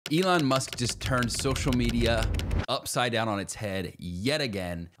Elon Musk just turned social media upside down on its head yet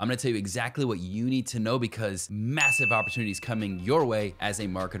again. I'm gonna tell you exactly what you need to know because massive opportunities coming your way as a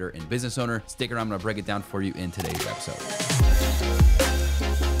marketer and business owner. Stick around, I'm gonna break it down for you in today's episode.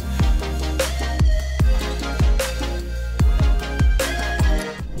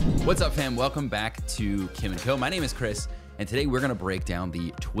 What's up, fam? Welcome back to Kim & Co. My name is Chris, and today we're gonna break down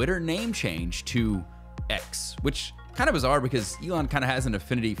the Twitter name change to X, which kind of bizarre because Elon kind of has an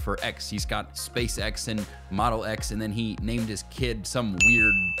affinity for X. He's got SpaceX and Model X, and then he named his kid some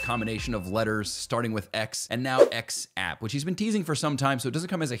weird combination of letters starting with X, and now X app, which he's been teasing for some time, so it doesn't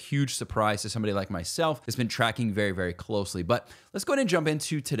come as a huge surprise to somebody like myself that's been tracking very, very closely. But let's go ahead and jump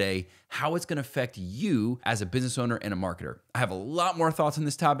into today how it's gonna affect you as a business owner and a marketer. I have a lot more thoughts on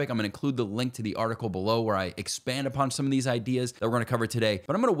this topic. I'm gonna include the link to the article below where I expand upon some of these ideas that we're gonna cover today,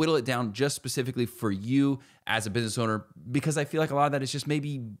 but I'm gonna whittle it down just specifically for you as a business owner because I feel like a lot of that is just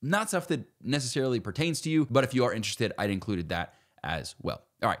maybe not stuff that necessarily pertains to you, but if you are interested, I'd included that as well.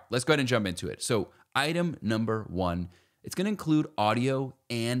 All right, let's go ahead and jump into it. So item number one, it's gonna include audio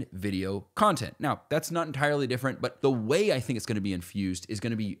and video content. Now, that's not entirely different, but the way I think it's gonna be infused is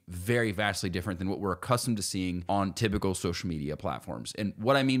gonna be very vastly different than what we're accustomed to seeing on typical social media platforms. And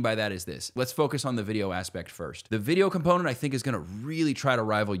what I mean by that is this. Let's focus on the video aspect first. The video component, I think, is gonna really try to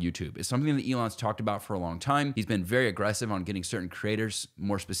rival YouTube. It's something that Elon's talked about for a long time. He's been very aggressive on getting certain creators,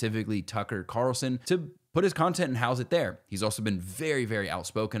 more specifically Tucker Carlson, to put his content and house it there. He's also been very, very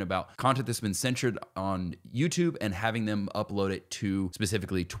outspoken about content that's been censored on YouTube and having them upload it to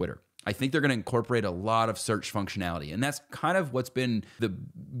specifically Twitter. I think they're gonna incorporate a lot of search functionality, and that's kind of what's been the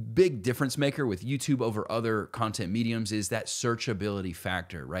big difference maker with YouTube over other content mediums is that searchability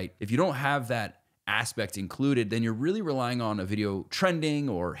factor, right? If you don't have that aspect included, then you're really relying on a video trending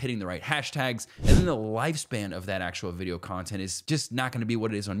or hitting the right hashtags. And then the lifespan of that actual video content is just not going to be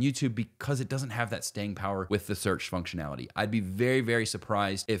what it is on YouTube because it doesn't have that staying power with the search functionality. I'd be very, very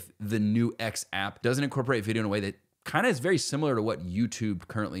surprised if the new X app doesn't incorporate video in a way that kind of is very similar to what YouTube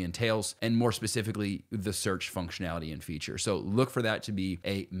currently entails, and more specifically, the search functionality and feature. So look for that to be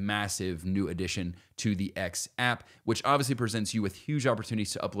a massive new addition to the X app, which obviously presents you with huge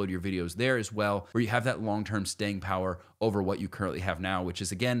opportunities to upload your videos there as well, where you have that long-term staying power over what you currently have now, which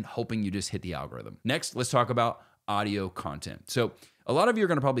is, again, hoping you just hit the algorithm. Next, let's talk about audio content. So a lot of you are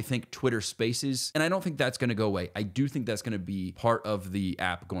going to probably think Twitter Spaces, and I don't think that's going to go away. I do think that's going to be part of the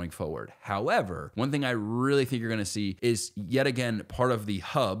app going forward. However, one thing I really think you're going to see is, yet again, part of the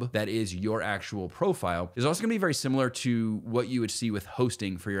hub that is your actual profile is also going to be very similar to what you would see with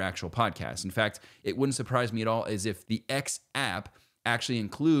hosting for your actual podcast. In fact, it wouldn't surprise me at all as if the X app actually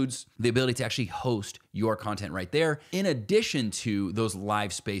includes the ability to actually host your content right there, in addition to those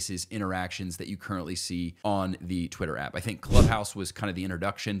live spaces interactions that you currently see on the Twitter app. I think Clubhouse was kind of the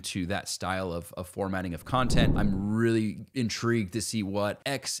introduction to that style of formatting of content. I'm really intrigued to see what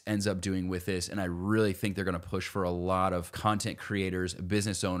X ends up doing with this, and I really think they're gonna push for a lot of content creators,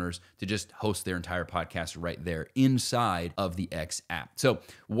 business owners, to just host their entire podcast right there inside of the X app. So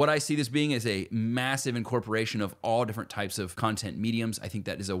what I see this being is a massive incorporation of all different types of content mediums. I think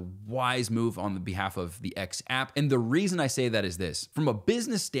that is a wise move on the behalf of the X app. And the reason I say that is this. From a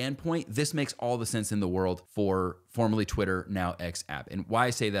business standpoint, this makes all the sense in the world for formerly Twitter, now X app. And why I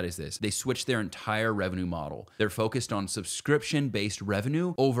say that is this. They switched their entire revenue model. They're focused on subscription-based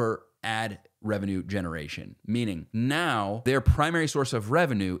revenue over ad revenue generation, meaning now their primary source of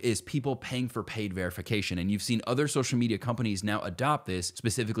revenue is people paying for paid verification. And you've seen other social media companies now adopt this,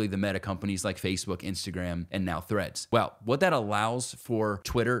 specifically the meta companies like Facebook, Instagram, and now Threads. Well, what that allows for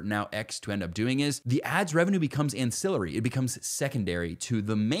Twitter, now X, to end up doing is the ads revenue becomes ancillary. It becomes secondary to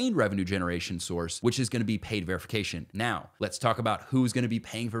the main revenue generation source, which is going to be paid verification. Now, let's talk about who's going to be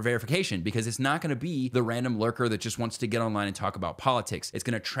paying for verification, because it's not going to be the random lurker that just wants to get online and talk about politics. It's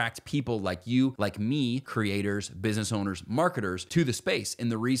going to attract people like you, like me, creators, business owners, marketers, to the space. And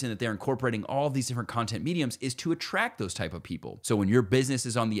the reason that they're incorporating all of these different content mediums is to attract those type of people. So when your business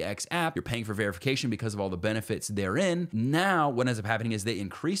is on the X app, you're paying for verification because of all the benefits therein. Now, what ends up happening is they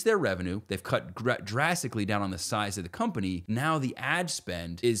increase their revenue. They've cut drastically down on the size of the company. Now the ad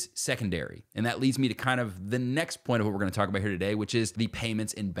spend is secondary. And that leads me to kind of the next point of what we're going to talk about here today, which is the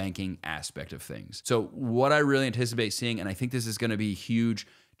payments and banking aspect of things. So what I really anticipate seeing, and I think this is going to be huge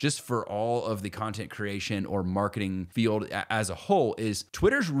just for all of the content creation or marketing field as a whole, is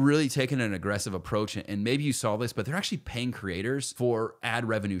Twitter's really taken an aggressive approach, and maybe you saw this, but they're actually paying creators for ad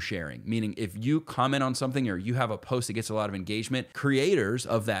revenue sharing. Meaning if you comment on something or you have a post that gets a lot of engagement, creators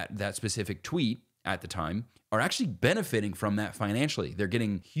of that specific tweet at the time are actually benefiting from that financially. They're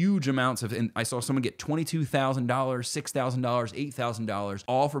getting huge amounts of, and I saw someone get $22,000, $6,000, $8,000,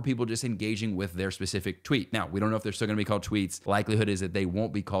 all for people just engaging with their specific tweet. Now, we don't know if they're still gonna be called tweets. Likelihood is that they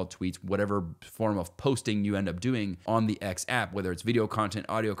won't be called tweets, whatever form of posting you end up doing on the X app, whether it's video content,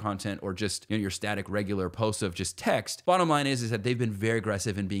 audio content, or just your static regular posts of just text. Bottom line is that they've been very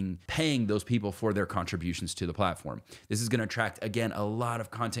aggressive in paying those people for their contributions to the platform. This is gonna attract, again, a lot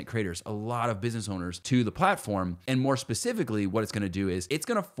of content creators, a lot of business owners to the platform. And more specifically, what it's gonna do is it's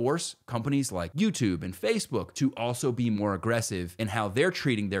gonna force companies like YouTube and Facebook to also be more aggressive in how they're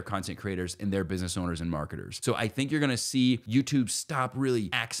treating their content creators and their business owners and marketers. So I think you're gonna see YouTube stop really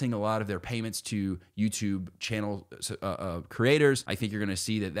axing a lot of their payments to YouTube channel creators. I think you're gonna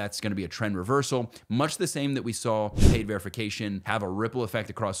see that that's gonna be a trend reversal, much the same that we saw paid verification have a ripple effect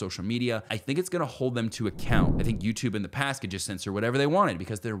across social media. I think it's gonna hold them to account. I think YouTube in the past could just censor whatever they wanted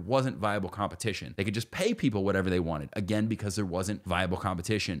because there wasn't viable competition. They could just pay people whatever they wanted, again, because there wasn't viable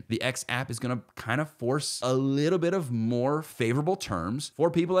competition. The X app is gonna kind of force a little bit of more favorable terms for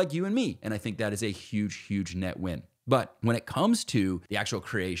people like you and me. And I think that is a huge, huge net win. But when it comes to the actual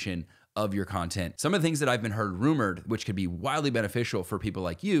creation of your content, some of the things that I've been heard rumored, which could be wildly beneficial for people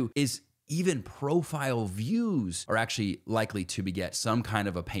like you, is even profile views are actually likely to beget some kind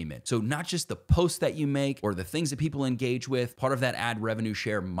of a payment. So not just the posts that you make or the things that people engage with, part of that ad revenue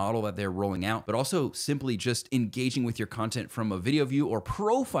share model that they're rolling out, but also simply just engaging with your content from a video view or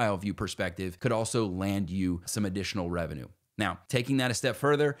profile view perspective could also land you some additional revenue. Now, taking that a step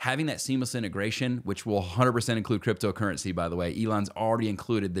further, having that seamless integration, which will 100% include cryptocurrency, by the way. Elon's already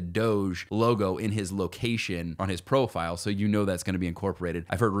included the Doge logo in his location on his profile, so you know that's going to be incorporated.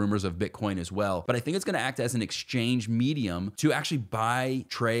 I've heard rumors of Bitcoin as well, but I think it's going to act as an exchange medium to actually buy,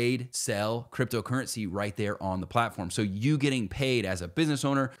 trade, sell cryptocurrency right there on the platform. So you getting paid as a business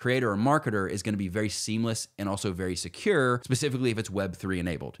owner, creator, or marketer is going to be very seamless and also very secure, specifically if it's Web3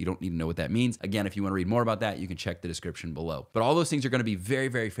 enabled. You don't need to know what that means. Again, if you want to read more about that, you can check the description below. But all those things are going to be very,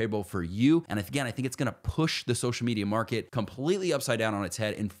 very favorable for you. And again, I think it's going to push the social media market completely upside down on its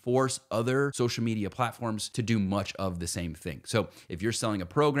head and force other social media platforms to do much of the same thing. So if you're selling a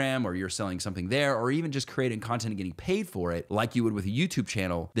program or you're selling something there, or even just creating content and getting paid for it, like you would with a YouTube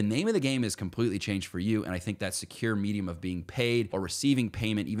channel, the name of the game is completely changed for you. And I think that secure medium of being paid or receiving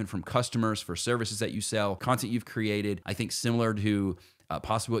payment, even from customers for services that you sell, content you've created, I think similar to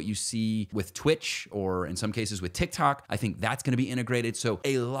possibly what you see with Twitch or in some cases with TikTok, I think that's going to be integrated. So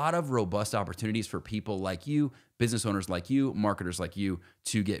a lot of robust opportunities for people like you, business owners like you, marketers like you,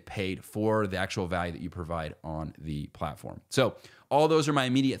 to get paid for the actual value that you provide on the platform. So all those are my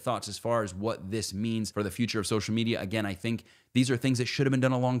immediate thoughts as far as what this means for the future of social media. Again, I think these are things that should have been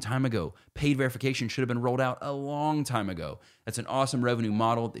done a long time ago. Paid verification should have been rolled out a long time ago. That's an awesome revenue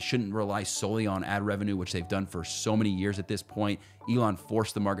model that shouldn't rely solely on ad revenue, which they've done for so many years at this point. Elon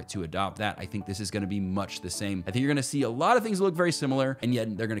forced the market to adopt that. I think this is going to be much the same. I think you're going to see a lot of things that look very similar, and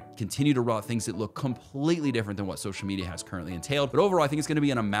yet they're going to continue to roll out things that look completely different than what social media has currently entailed. But overall, I think it's going to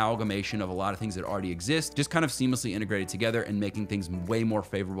be an amalgamation of a lot of things that already exist, just kind of seamlessly integrated together and making things way more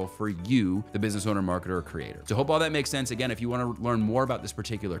favorable for you, the business owner, marketer, or creator. So hope all that makes sense. Again, if you want to learn more about this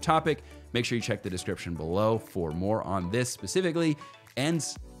particular topic, make sure you check the description below for more on this specifically. And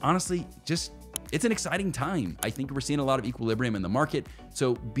honestly, it's an exciting time. I think we're seeing a lot of equilibrium in the market.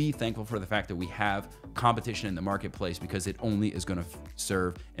 So be thankful for the fact that we have competition in the marketplace, because it only is going to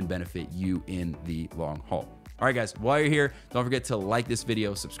serve and benefit you in the long haul. All right, guys, while you're here, don't forget to like this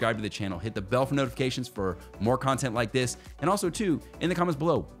video, subscribe to the channel, hit the bell for notifications for more content like this. And also too, in the comments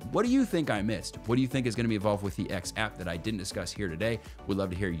below, what do you think I missed? What do you think is going to be involved with the X app that I didn't discuss here today? Would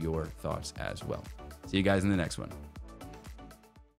love to hear your thoughts as well. See you guys in the next one.